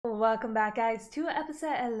Welcome back, guys, to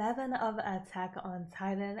episode 11 of Attack on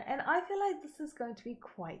Titan, and I feel like this is going to be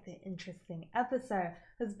quite the interesting episode,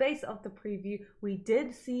 because based off the preview, we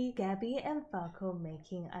did see Gabby and Falco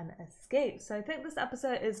making an escape, so I think this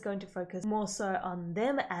episode is going to focus more so on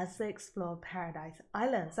them as they explore Paradise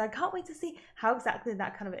Island. So I can't wait to see how exactly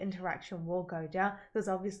that kind of interaction will go down, because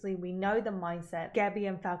obviously we know the mindset Gabby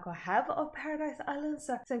and Falco have of Paradise Island,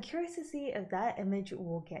 so I'm curious to see if that image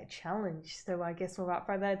will get challenged. So I guess without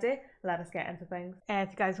further ado, let us get into things. And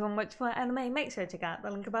if you guys want much more anime, make sure to check out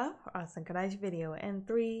the link above for our synchronized video in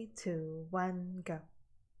 3, 2, 1, go.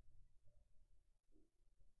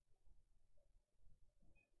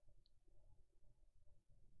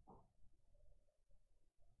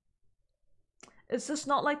 Is this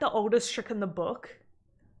not like the oldest trick in the book?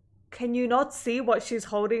 Can you not see what she's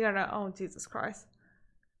holding? And oh, Jesus Christ.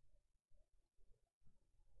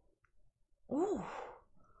 Ooh.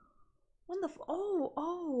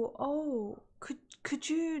 Oh. Could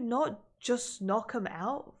you not just knock him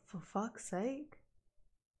out, for fuck's sake?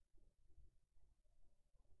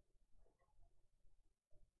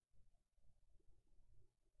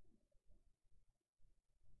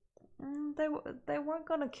 They weren't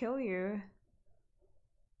gonna kill you.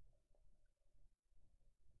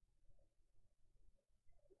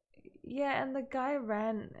 Yeah, and the guy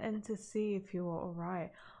ran in to see if you were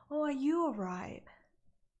alright. Oh, are you alright?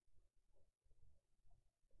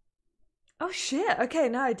 Oh shit, okay,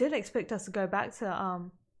 no, I didn't expect us to go back to,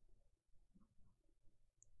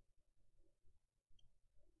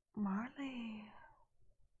 Marley.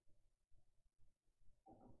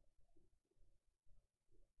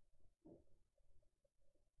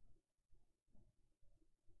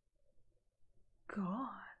 God.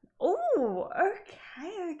 Oh,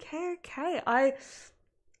 okay.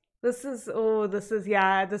 This is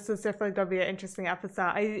definitely gonna be an interesting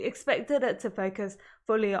episode. I expected it to focus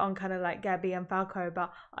fully on kind of like Gabby and Falco,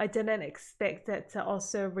 but I didn't expect it to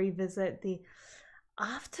also revisit the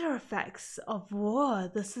after effects of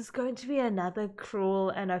war. This is going to be another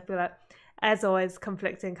cruel, and I feel like, as always,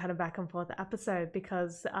 conflicting kind of back and forth episode,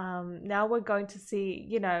 because now we're going to see,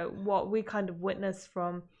 you know, what we kind of witnessed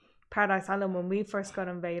from Paradise Island when we first got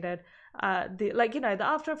invaded. The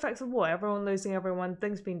after effects of war, everyone losing everyone,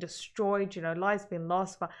 things being destroyed, you know, lives being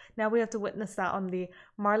lost. But now we have to witness that on the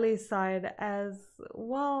Marley side as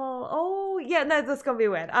well. Oh yeah, no, this is gonna be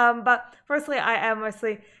weird. But firstly, I am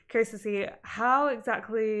mostly curious to see how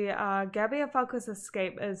exactly Gabby and Falco's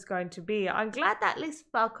escape is going to be. I'm glad that at least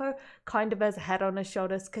Falco kind of has a head on his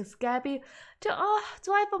shoulders, because Gabby, do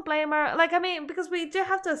I even blame her? Like, I mean, because we do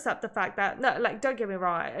have to accept the fact that, no, like, don't get me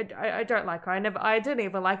wrong, I don't like her. I didn't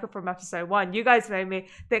even like her from episode 1. You guys made me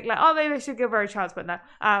think like, oh, maybe I should give her a chance, but no.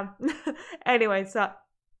 Anyway, so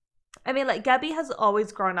I mean, like, Gabby has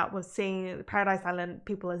always grown up with seeing Paradise Island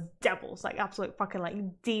people as devils, like absolute fucking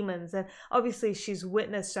like demons, and obviously she's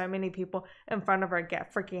witnessed so many people in front of her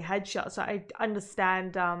get freaking headshots. So I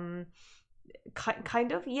understand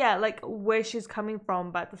kind of, yeah, like where she's coming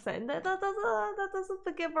from, but at the same that doesn't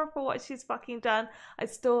forgive her for what she's fucking done. I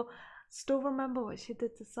still remember what she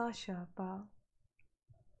did to Sasha, but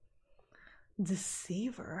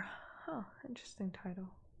Deceiver, huh? Interesting title.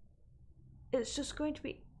 It's just going to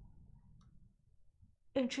be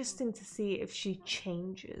interesting to see if she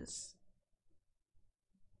changes.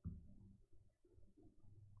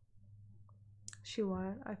 She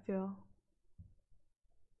won't, I feel.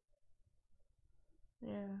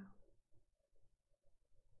 Yeah.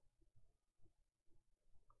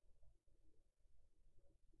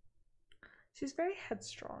 She's very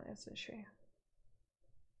headstrong, isn't she?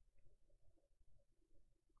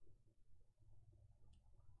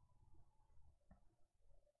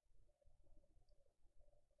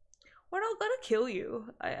 We're not gonna kill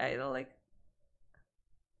you. I don't like.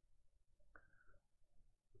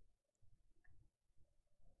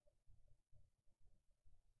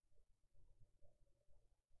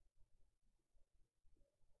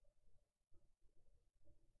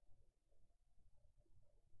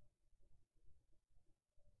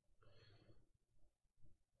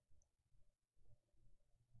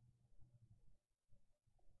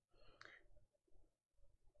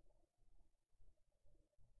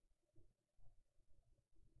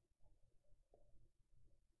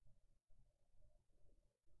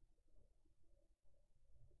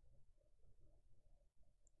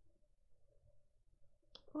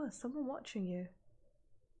 Oh, is someone watching you?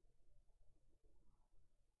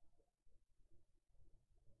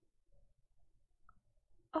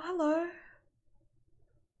 Oh, hello.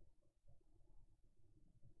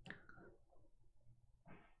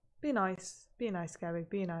 Be nice. Be nice, Gabby.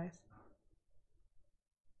 Be nice.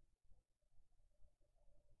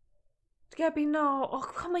 Gabby, no. Oh,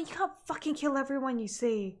 come on, you can't fucking kill everyone you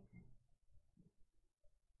see.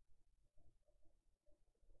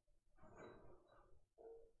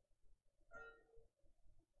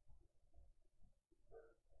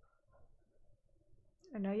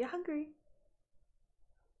 I know you're hungry.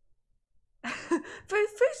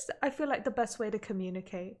 First, I feel like the best way to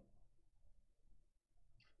communicate.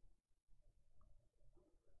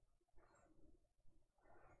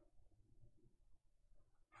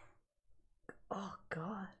 Oh,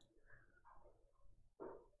 God.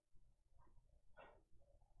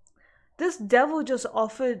 This devil just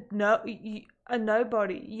offered a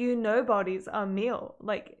nobody, you nobodies, a meal.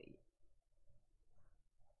 Like,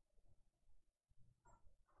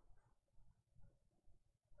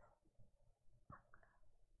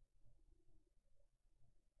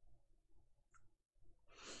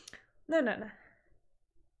 no.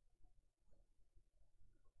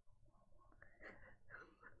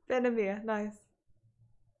 Venomia, nice.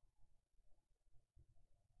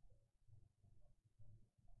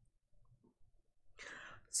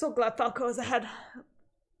 So glad Falco is ahead.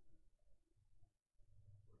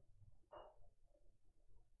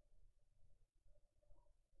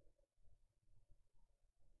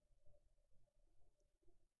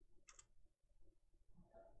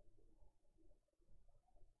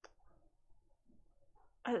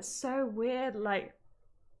 It's so weird, like,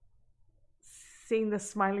 seeing the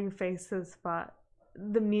smiling faces, but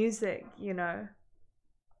the music, you know.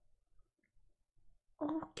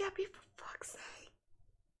 Oh, Gabby, for fuck's sake.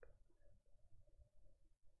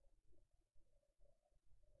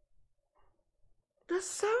 They're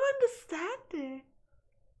so understanding.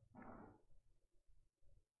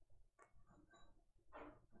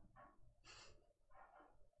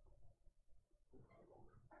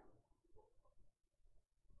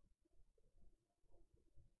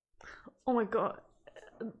 Oh my god.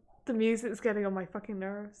 The music's getting on my fucking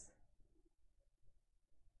nerves.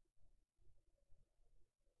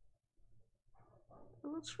 It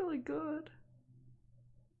looks really good.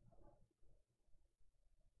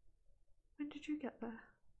 When did you get there?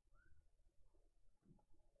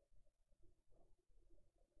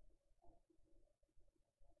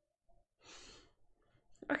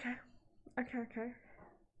 Okay. Okay.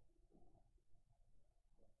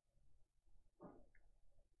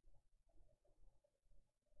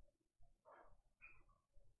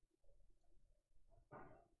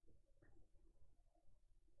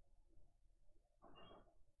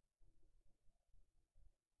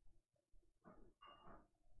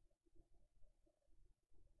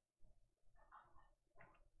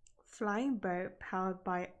 Flying boat powered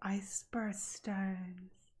by iceberg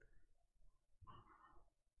stones.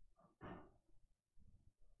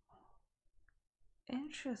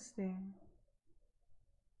 Interesting.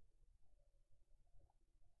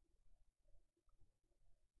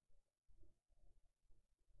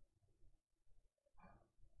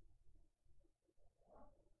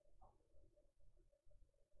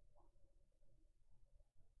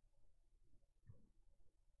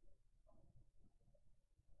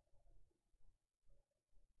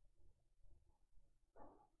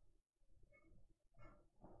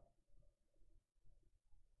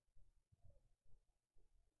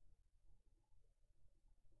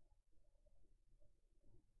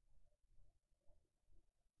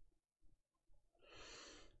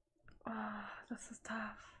 Oh, this is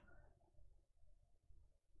tough.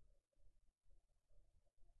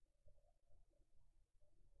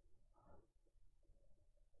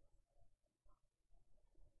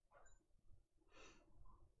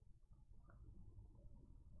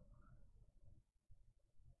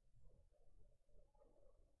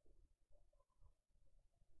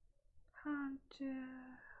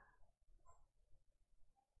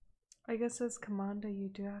 I guess as commander you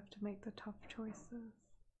do have to make the tough choices.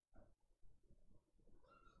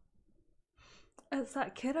 It's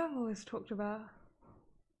that kid I've always talked about.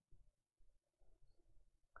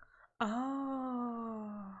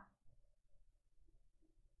 Oh.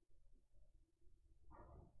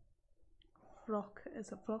 Flock,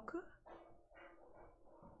 is it Flocker?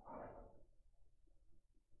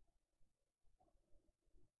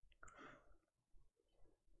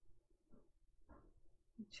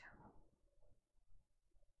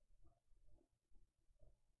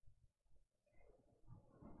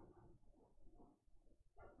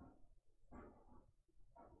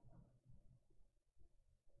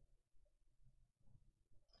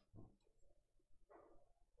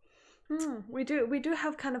 We do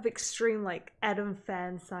have kind of extreme like Adam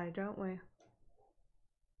fan side, don't we?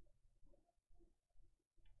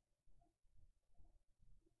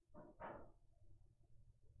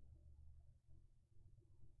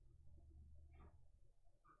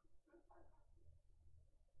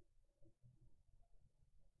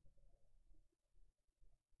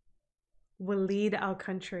 will lead our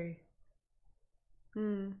country.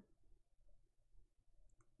 Hmm.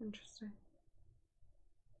 Interesting.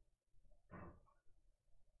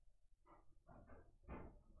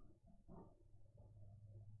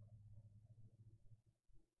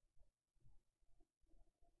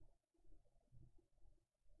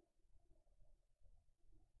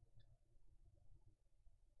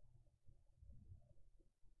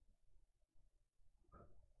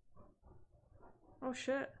 Oh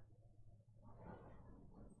shit.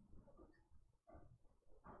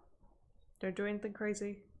 Don't do anything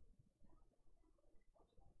crazy.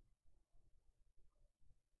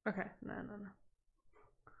 Okay, no.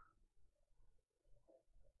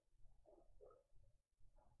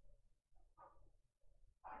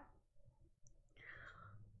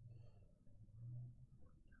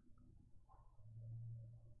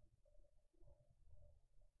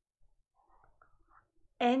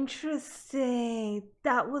 Interesting.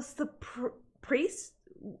 That was the priest.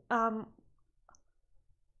 Um.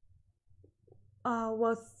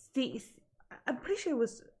 Was the. I'm pretty sure it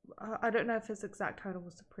was. I don't know if his exact title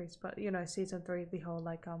was the priest, but you know, season 3, the whole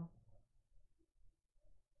like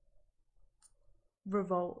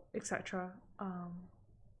revolt, etc. Oh,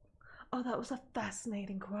 that was a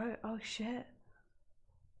fascinating quote. Oh shit.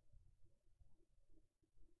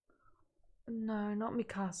 No, not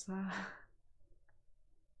Mikasa.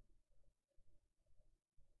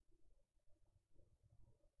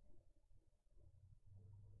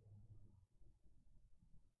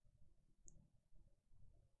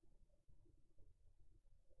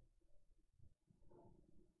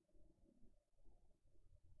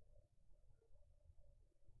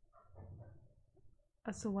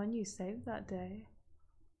 That's the one you saved that day.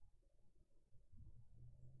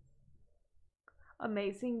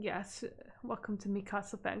 Amazing, yes. Welcome to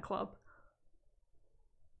Mikasa fan club.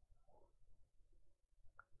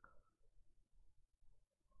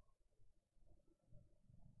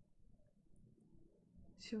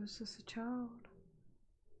 She was just a child.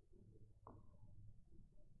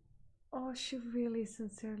 Oh, she really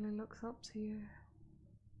sincerely looks up to you.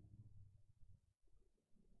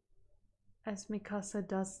 As Mikasa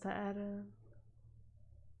does to Eren.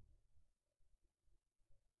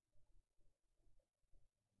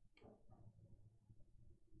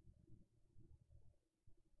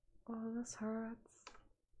 Oh, this hurts.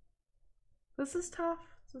 This is tough.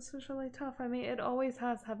 This is really tough. I mean, it always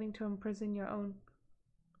has, having to imprison your own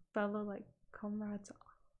fellow, like, comrades.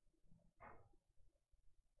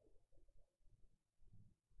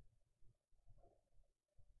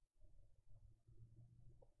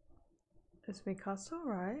 Is Mikasa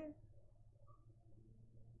alright?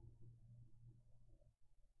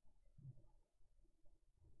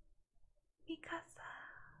 Mikasa.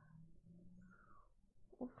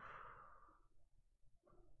 Oof.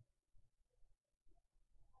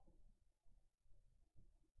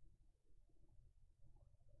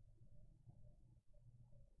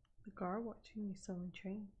 The guard watching you so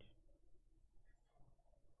intrigued.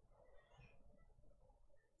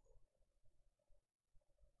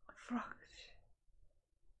 Fuck.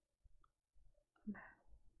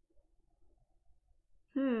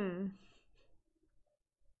 Hmm.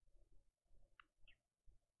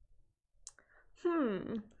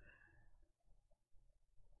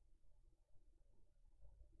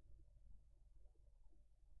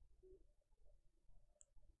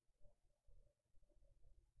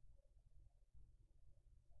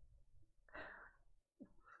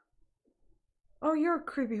 Oh, you're a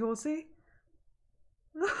creepy horsey.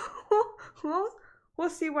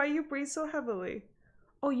 Horsey, why you breathe so heavily?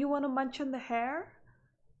 Oh, you want to munch on the hair?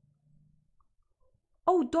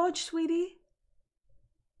 Oh, dodge, sweetie.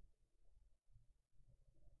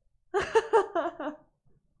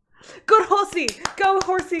 Good horsey. Go,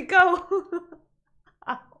 horsey, go.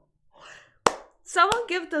 Someone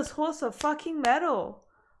give this horse a fucking medal.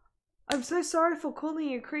 I'm so sorry for calling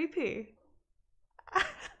you creepy.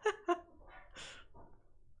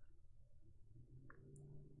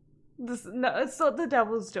 No, it's not the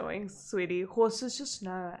devil's doing, sweetie. Horses just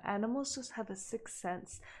know. Animals just have a sixth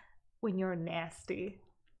sense when you're nasty.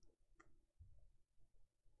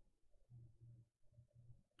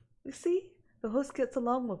 You see? The horse gets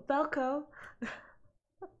along with Falco.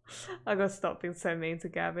 I gotta stop being so mean to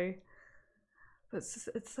Gabby. But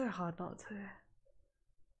it's so hard not to.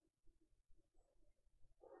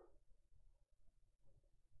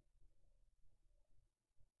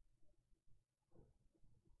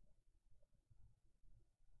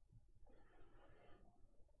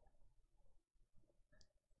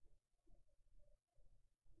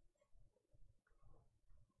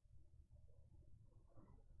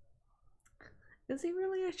 Is he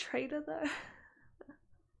really a traitor though?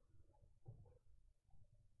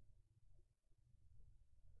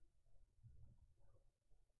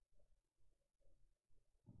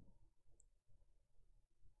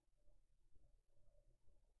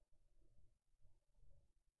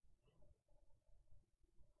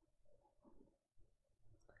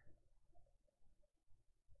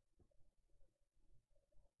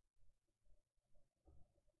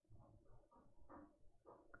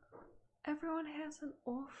 Everyone has an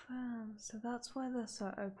orphan, so that's why they're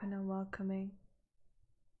so open and welcoming.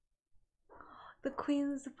 The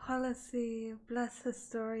Queen's policy, bless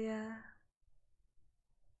Historia.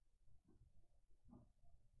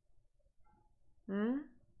 Hmm?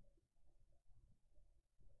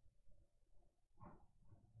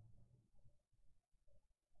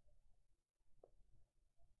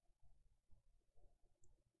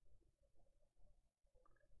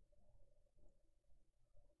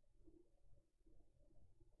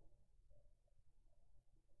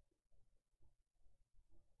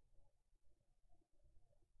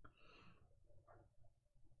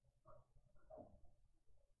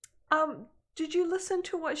 Did you listen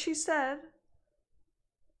to what she said?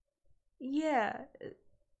 Yeah.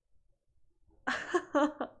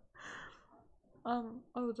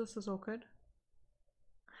 Oh, this is awkward.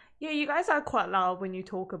 Yeah, you guys are quite loud when you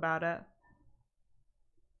talk about it.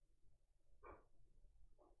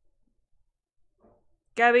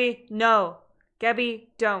 Gabby, no.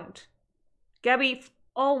 Gabby, don't. Gabby,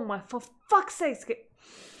 oh my, for fuck's sake.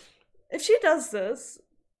 If she does this,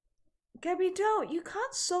 Gabby, don't. You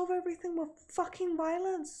can't solve everything with fucking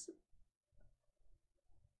violence.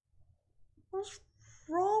 What's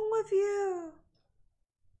wrong with you?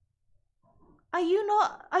 Are you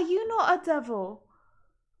not a devil?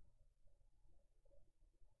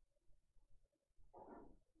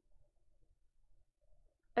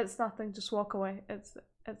 It's nothing, just walk away. It's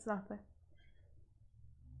nothing.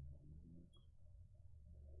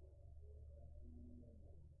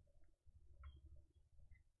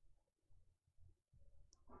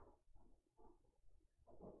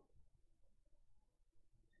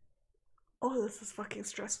 Oh, this is fucking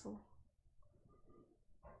stressful.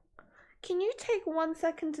 Can you take 1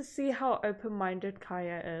 second to see how open-minded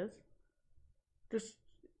Kaya is?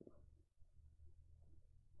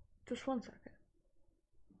 Just 1 second.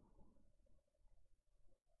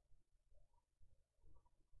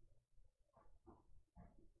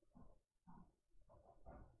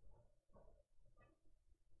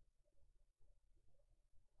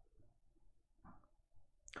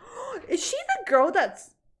 Is she the girl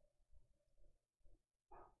that's...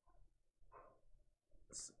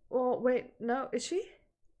 Oh, wait, no, is she?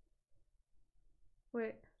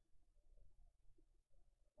 Wait.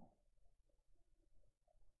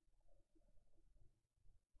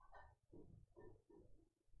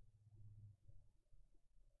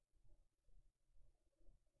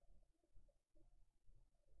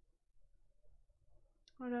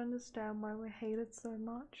 I don't understand why we hate it so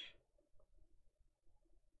much.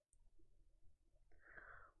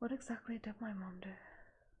 What exactly did my mom do?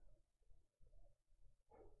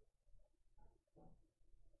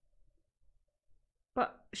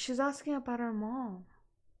 But she's asking about her mom.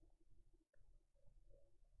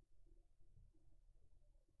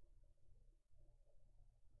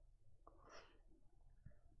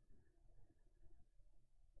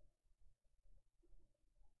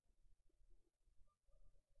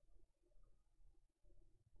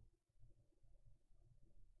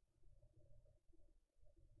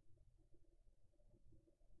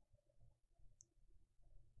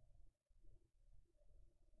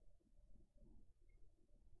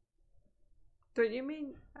 Don't you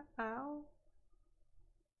mean Al?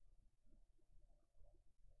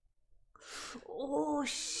 Oh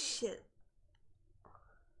shit.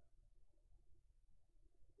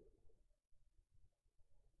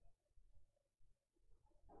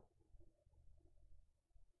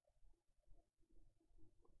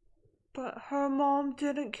 But her mom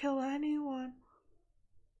didn't kill anyone.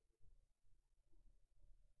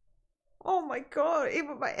 Oh my god,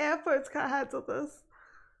 even my AirPods can't handle this.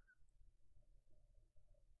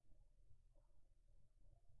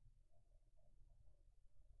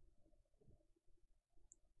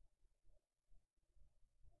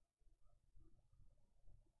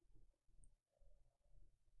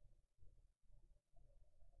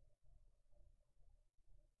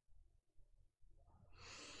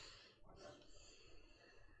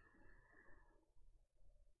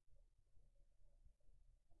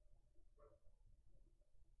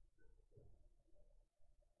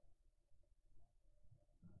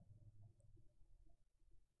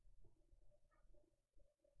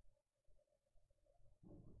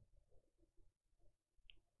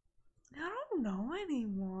 don't know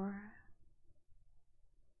anymore.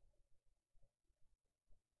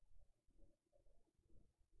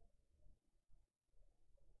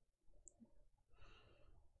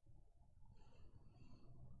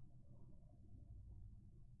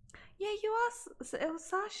 Yeah, you asked. It was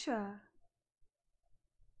Sasha.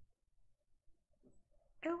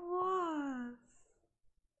 It was.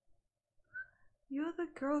 You're the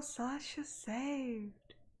girl Sasha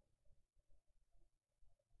saved.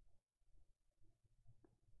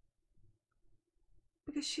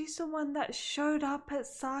 Because she's the one that showed up at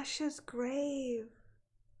Sasha's grave.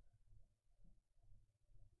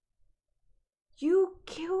 You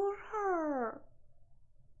killed her.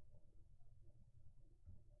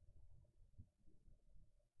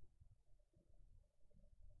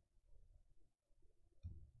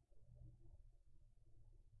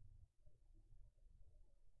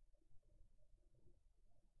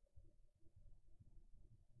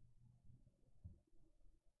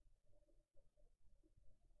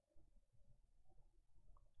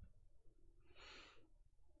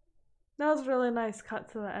 That was really nice cut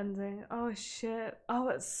to the ending. Oh shit. Oh,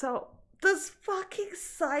 it's so... This fucking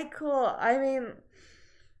cycle. I mean...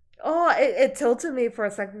 Oh, it tilted me for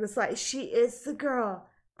a second. It's like, she is the girl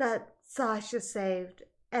that Sasha saved.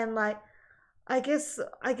 And like, I guess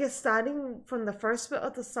starting from the first bit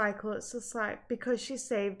of the cycle, it's just like, because she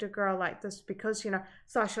saved a girl like this, because, you know,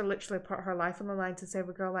 Sasha literally put her life on the line to save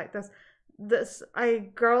a girl like this a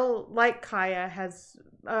girl like Kaya has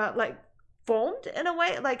like formed in a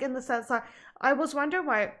way, like in the sense that I was wondering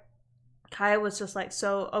why Kaya was just like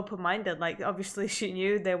so open-minded. Like obviously she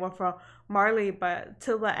knew they were for Marley, but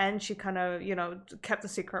till the end she kind of, you know, kept the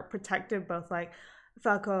secret, protected both like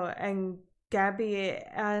Falco and Gabby,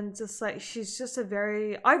 and just like she's just a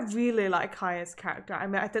very... I really like Kaya's character. I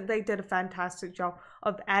mean, I think they did a fantastic job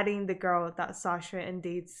of adding the girl that Sasha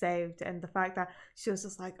indeed saved, and the fact that she was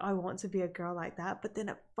just like, I want to be a girl like that. But then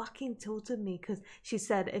it fucking tilted me because she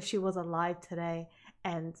said if she was alive today,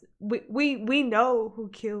 and we know who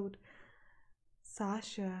killed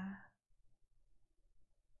Sasha.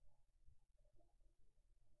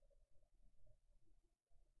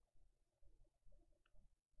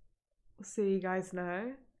 So you guys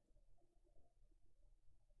know.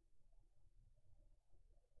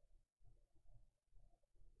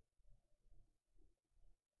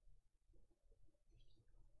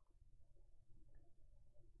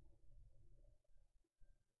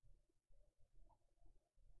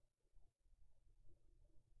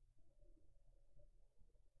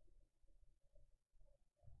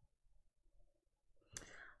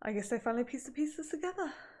 I guess they finally pieced the pieces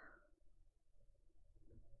together.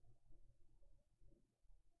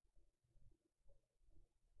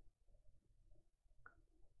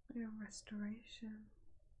 Yeah, restoration.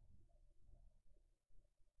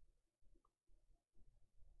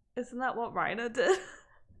 Isn't that what Reiner did?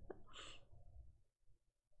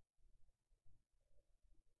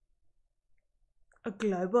 A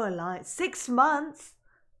global alliance. 6 months?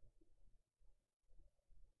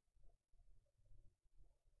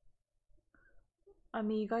 I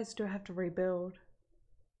mean, you guys do have to rebuild.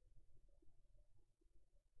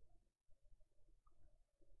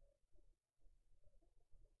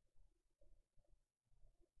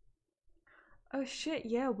 Oh shit,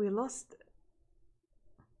 yeah, we lost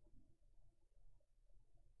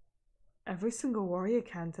every single warrior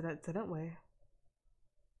candidate, didn't we?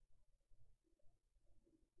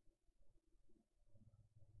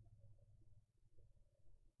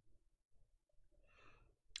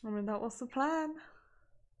 I mean, that was the plan.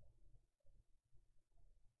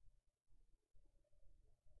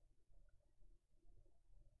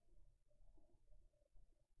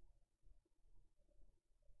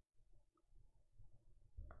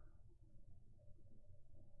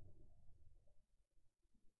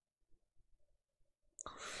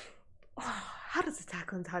 How does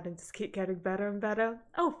Attack on Titan just keep getting better and better?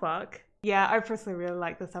 Oh fuck. Yeah, I personally really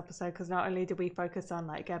like this episode because not only did we focus on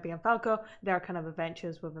like Gabby and Falco, their kind of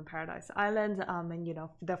adventures within Paradise Island, and you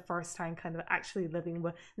know, for the first time kind of actually living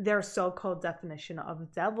with their so-called definition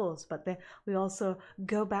of devils, but then we also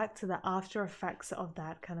go back to the after effects of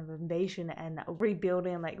that kind of invasion and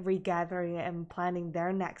rebuilding, like regathering and planning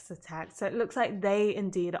their next attack. So it looks like they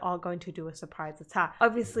indeed are going to do a surprise attack.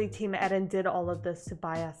 Obviously, Team Eren did all of this to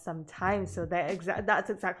buy us some time, so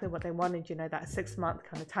that's exactly what they wanted, you know, that 6 month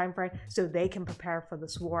kind of time frame so they can prepare for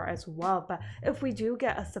this war as well. But if we do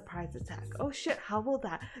get a surprise attack, oh shit, how will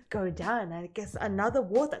that go down? And I guess another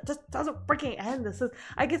war that just doesn't freaking end.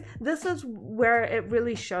 I guess this is where it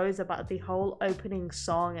really shows about the whole opening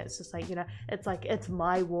song. It's just like, you know, it's like, it's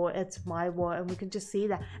my war, it's my war, and we can just see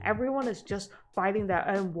that everyone is just fighting their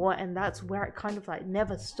own war, and that's where it kind of like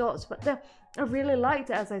never stops. But then I really liked,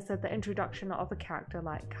 as I said, the introduction of a character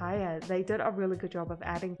like Kaya. They did a really good job of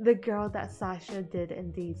adding the girl that Sasha did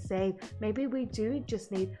indeed save. Maybe we do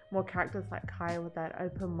just need more characters like Kaya with that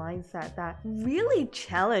open mindset that really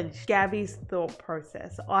challenge Gabby's thought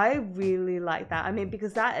process. I really like that. I mean,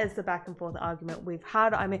 because that is the back and forth argument we've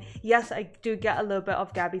had. I mean, yes, I do get a little bit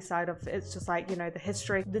of Gabby's side of it's just like, you know, the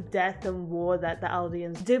history, the death and war that the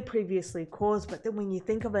Eldians did previously cause. But then when you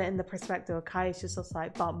think of it in the perspective of Kaya, it's just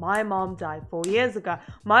like, but my mom died 4 years ago.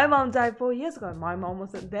 My mom died 4 years ago. My mom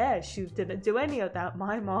wasn't there. She didn't do any of that.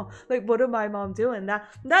 My mom, like, what did my mom do? And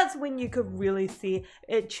that's when you could really see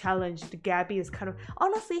it challenged Gabby's kind of,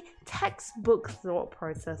 honestly, textbook thought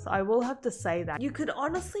process. I will have to say that. You could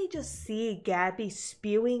honestly just see Gabby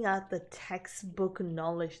spewing out the textbook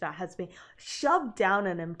knowledge that has been shoved down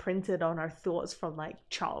and imprinted on her thoughts from like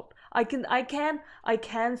child. I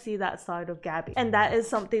can see that side of Gabby, and that is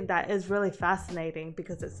something that is really fascinating,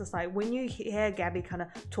 because it's just like when you hear Gabby kind of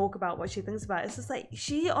talk about what she thinks about it, it's just like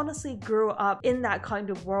she honestly grew up in that kind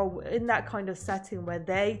of world, in that kind of setting where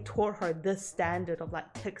they taught her this standard of like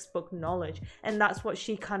textbook knowledge, and that's what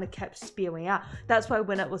she kind of kept spewing out. That's why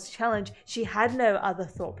when it was challenged, she had no other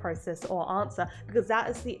thought process or answer, because that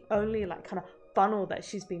is the only like kind of funnel that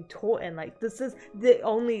she's been taught in. Like, this is the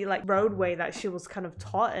only like roadway that she was kind of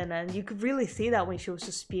taught in, and you could really see that when she was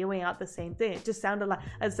just spewing out the same thing. It just sounded like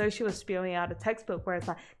as though she was spewing out a textbook, whereas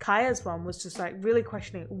like Kaya's one was just like really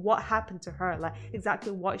questioning what happened to her, like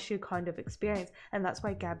exactly what she kind of experienced, and that's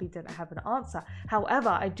why Gabby didn't have an answer. However,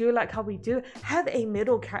 I do like how we do have a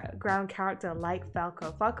middle ground character like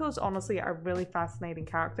Falco. Falco is honestly a really fascinating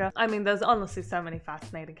character. I mean, there's honestly so many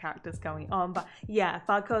fascinating characters going on, but yeah,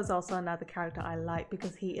 Falco is also another character I like,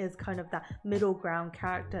 because he is kind of that middle ground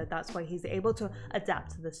character. That's why he's able to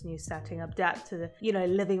adapt to this new setting, adapt to the, you know,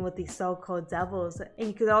 living with these so-called devils. And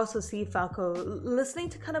you could also see Falco listening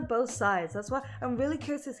to kind of both sides. That's why I'm really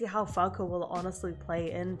curious to see how Falco will honestly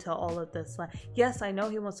play into all of this. Like, yes, I know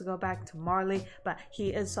he wants to go back to Marley, but he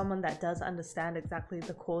is someone that does understand exactly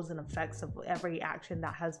the cause and effects of every action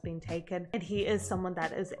that has been taken, and he is someone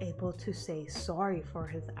that is able to say sorry for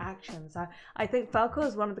his actions. I think Falco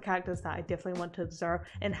is one of the characters that I definitely want to observe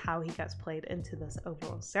and how he gets played into this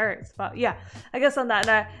overall series. But yeah, I guess on that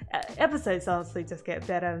note, episodes honestly just get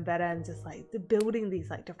better and better, and just like building these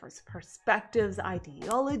like different perspectives,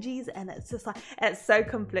 ideologies, and it's just like, it's so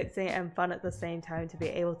conflicting and fun at the same time to be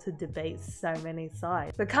able to debate so many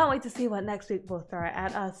sides. But can't wait to see what next week will throw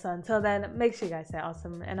at us. So until then, make sure you guys stay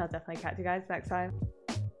awesome, and I'll definitely catch you guys next time.